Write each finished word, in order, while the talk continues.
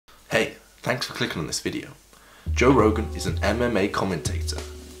Thanks for clicking on this video. Joe Rogan is an MMA commentator.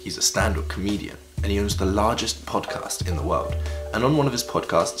 He's a stand-up comedian and he owns the largest podcast in the world. And on one of his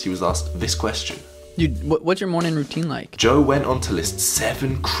podcasts, he was asked this question. Dude, what's your morning routine like? Joe went on to list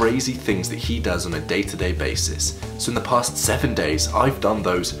 7 crazy things that he does on a day-to-day basis. So in the past 7 days, I've done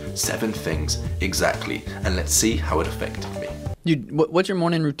those 7 things exactly. And let's see how it affected me. Dude, what's your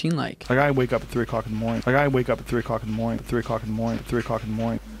morning routine like? Like I wake up at 3 o'clock in the morning. Like I wake up at 3 o'clock in the morning, 3 o'clock in the morning, 3 o'clock in the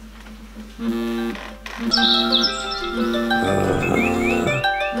morning.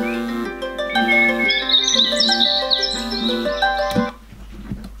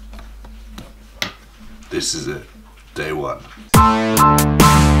 This is it. Day 1.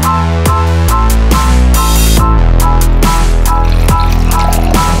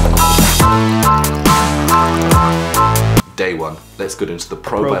 Day 1. Let's get into the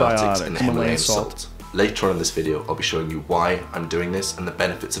probiotics and the Himalayan salt. Later on in this video, I'll be showing you why I'm doing this and the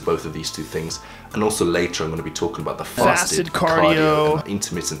benefits of both of these 2 things. And also later, I'm going to be talking about the fasted cardio and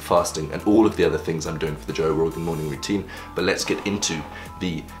intermittent fasting and all of the other things I'm doing for the Joe Rogan morning routine. But let's get into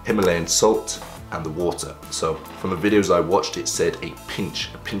the Himalayan salt and the water. So from the videos I watched, it said a pinch.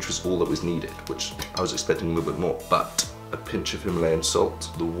 A pinch was all that was needed, which I was expecting a little bit more. But a pinch of Himalayan salt.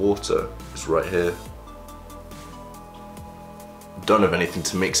 The water is right here. Don't have anything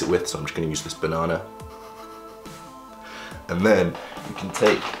to mix it with, so I'm just going to use this banana. And then you can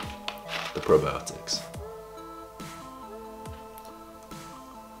take the probiotics.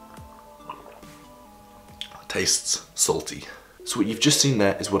 Tastes salty. So what you've just seen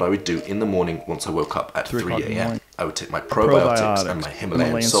there is what I would do in the morning once I woke up at 3 AM. I would take my probiotics and my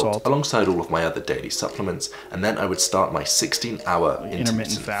Himalayan salt alongside all of my other daily supplements, and then I would start my 16-hour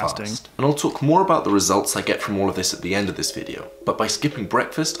intermittent fasting. And I'll talk more about the results I get from all of this at the end of this video. But by skipping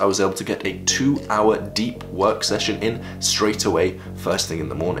breakfast, I was able to get a 2-hour deep work session in straight away, first thing in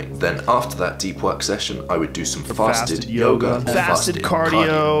the morning. Then after that deep work session, I would do some fasted yoga and fasted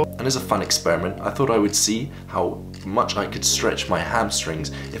cardio. And as a fun experiment, I thought I would see how much I could stretch my hamstrings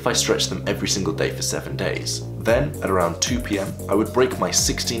if I stretched them every single day for 7 days. Then, at around 2 PM, I would break my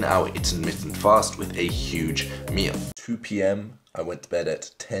 16-hour intermittent fast with a huge meal. 2 PM, I went to bed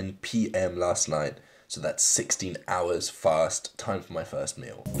at 10 PM last night, so that's 16 hours fast, time for my first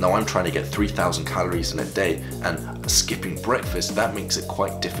meal. Now I'm trying to get 3,000 calories in a day, and skipping breakfast, that makes it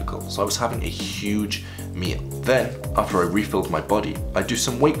quite difficult. So I was having a huge meal. Then, after I refilled my body, I do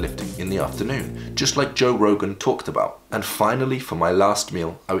some weightlifting in the afternoon, just like Joe Rogan talked about. And finally, for my last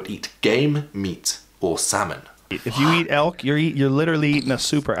meal, I would eat game meat or salmon. If you eat elk, you're literally eating a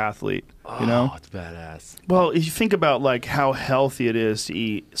super athlete, you know? Oh, it's badass. Well, if you think about like how healthy it is to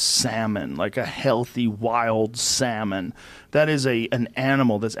eat salmon, like a healthy wild salmon, that is an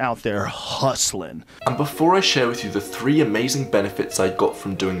animal that's out there hustling. And before I share with you the 3 amazing benefits I got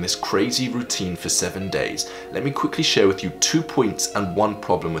from doing this crazy routine for 7 days, let me quickly share with you 2 points and 1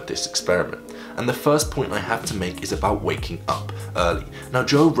 problem with this experiment. And the first point I have to make is about waking up early. Now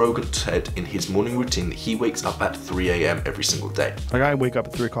Joe Rogan said in his morning routine that he wakes up at 3 AM every single day. Like I wake up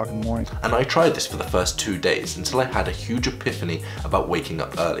at 3 o'clock in the morning. And I tried this for the first 2 days until I had a huge epiphany about waking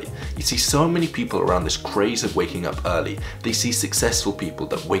up early. You see so many people around this craze of waking up early. They see successful people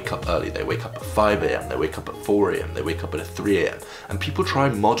that wake up early. They wake up at 5 AM, they wake up at 4 AM, they wake up at 3 AM. And people try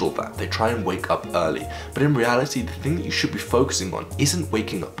and model that. They try and wake up early. But in reality, the thing that you should be focusing on isn't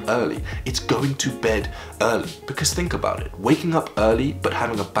waking up early. It's going to bed early. Because think about it. Waking up early but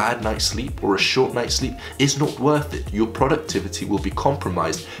having a bad night's sleep or a short night's sleep is not worth it. Your productivity will be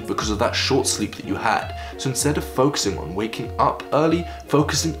compromised because of that short sleep that you had. So instead of focusing on waking up early,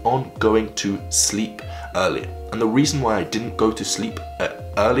 focusing on going to sleep earlier. And the reason why I didn't go to sleep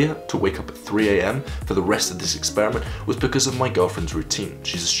earlier to wake up at 3 AM for the rest of this experiment was because of my girlfriend's routine.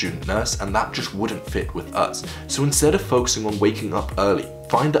 She's a student nurse and that just wouldn't fit with us. So instead of focusing on waking up early,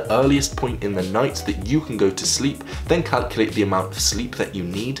 find the earliest point in the night that you can go to sleep, then calculate the amount of sleep that you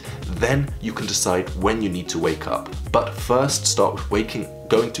need, then you can decide when you need to wake up. But first start with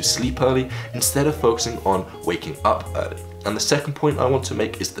going to sleep early instead of focusing on waking up early. And the second point I want to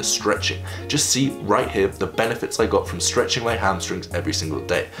make is the stretching. Just see right here the benefits I got from stretching my hamstrings every single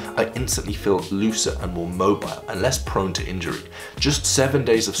day. I instantly feel looser and more mobile and less prone to injury. Just 7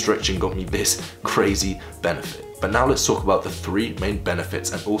 days of stretching got me this crazy benefit. But now let's talk about the 3 main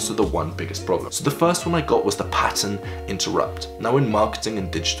benefits and also the 1 biggest problem. So the first one I got was the pattern interrupt. Now in marketing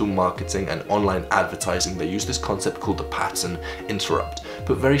and digital marketing and online advertising, they use this concept called the pattern interrupt.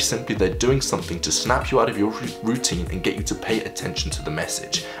 But very simply, they're doing something to snap you out of your routine and get you to pay attention to the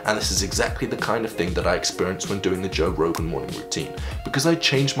message. And this is exactly the kind of thing that I experienced when doing the Joe Rogan morning routine. Because I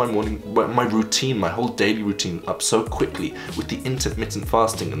changed my routine, my whole daily routine up so quickly with the intermittent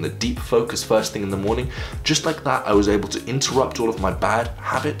fasting and the deep focus first thing in the morning, just like that, I was able to interrupt all of my bad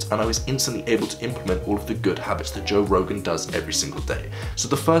habits and I was instantly able to implement all of the good habits that Joe Rogan does every single day. So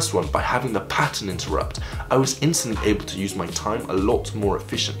the first one, by having the pattern interrupt, I was instantly able to use my time a lot more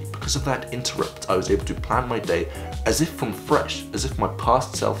efficiently. Because of that interrupt, I was able to plan my day as if from fresh, as if my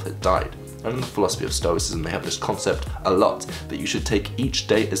past self had died. And in the philosophy of Stoicism, they have this concept a lot, that you should take each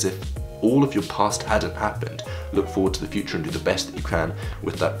day as if all of your past hadn't happened. Look forward to the future and do the best that you can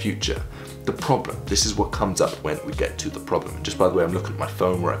with that future. The problem, this is what comes up when we get to the problem. And just by the way, I'm looking at my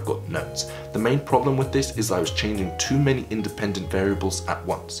phone where I've got notes. The main problem with this is I was changing too many independent variables at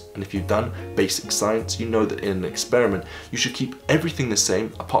once. And if you've done basic science, you know that in an experiment, you should keep everything the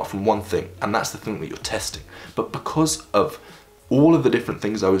same apart from one thing, and that's the thing that you're testing. But because of all of the different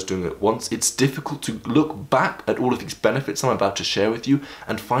things I was doing at once, it's difficult to look back at all of these benefits I'm about to share with you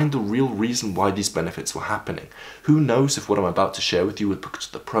and find the real reason why these benefits were happening. Who knows if what I'm about to share with you was because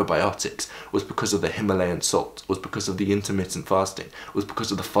of the probiotics, was because of the Himalayan salt, was because of the intermittent fasting, was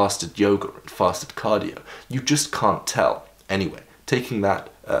because of the fasted yoga and fasted cardio. You just can't tell. Anyway, taking that,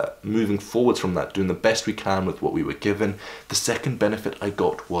 moving forwards from that, doing the best we can with what we were given, the second benefit I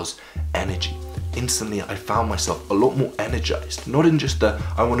got was energy. Instantly, I found myself a lot more energized. Not in just the,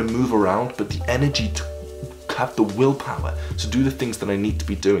 I want to move around, but the energy to have the willpower to do the things that I need to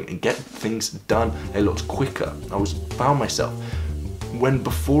be doing and get things done a lot quicker. Found myself, when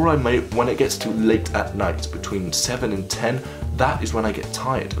it gets too late at night, between 7 and 10, that is when I get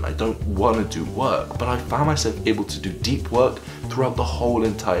tired and I don't want to do work. But I found myself able to do deep work throughout the whole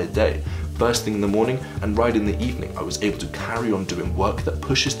entire day. First thing in the morning and right in the evening, I was able to carry on doing work that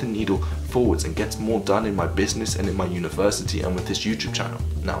pushes the needle forwards and gets more done in my business and in my university and with this YouTube channel.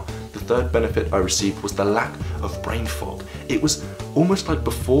 Now, the third benefit I received was the lack of brain fog. It was almost like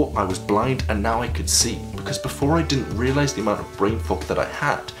before I was blind and now I could see, because before I didn't realize the amount of brain fog that I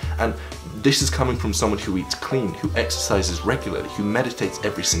had. And this is coming from someone who eats clean, who exercises regularly, who meditates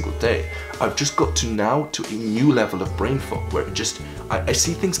every single day. I've just got to now to a new level of brain fog where I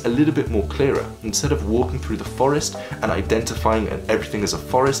see things a little bit more clearer. Instead of walking through the forest and identifying everything as a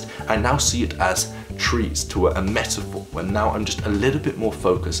forest, I now see it as trees, to a metaphor, where now I'm just a little bit more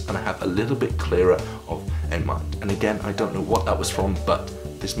focused and I have a little bit clearer of a mind. And again, I don't know what that was from, but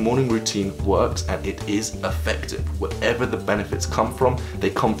this morning routine works and it is effective. Whatever the benefits come from, they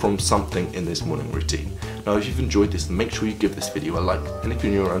come from something in this morning routine. Now, if you've enjoyed this, then make sure you give this video a like. And if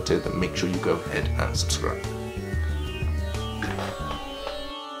you're new around here, then make sure you go ahead and subscribe.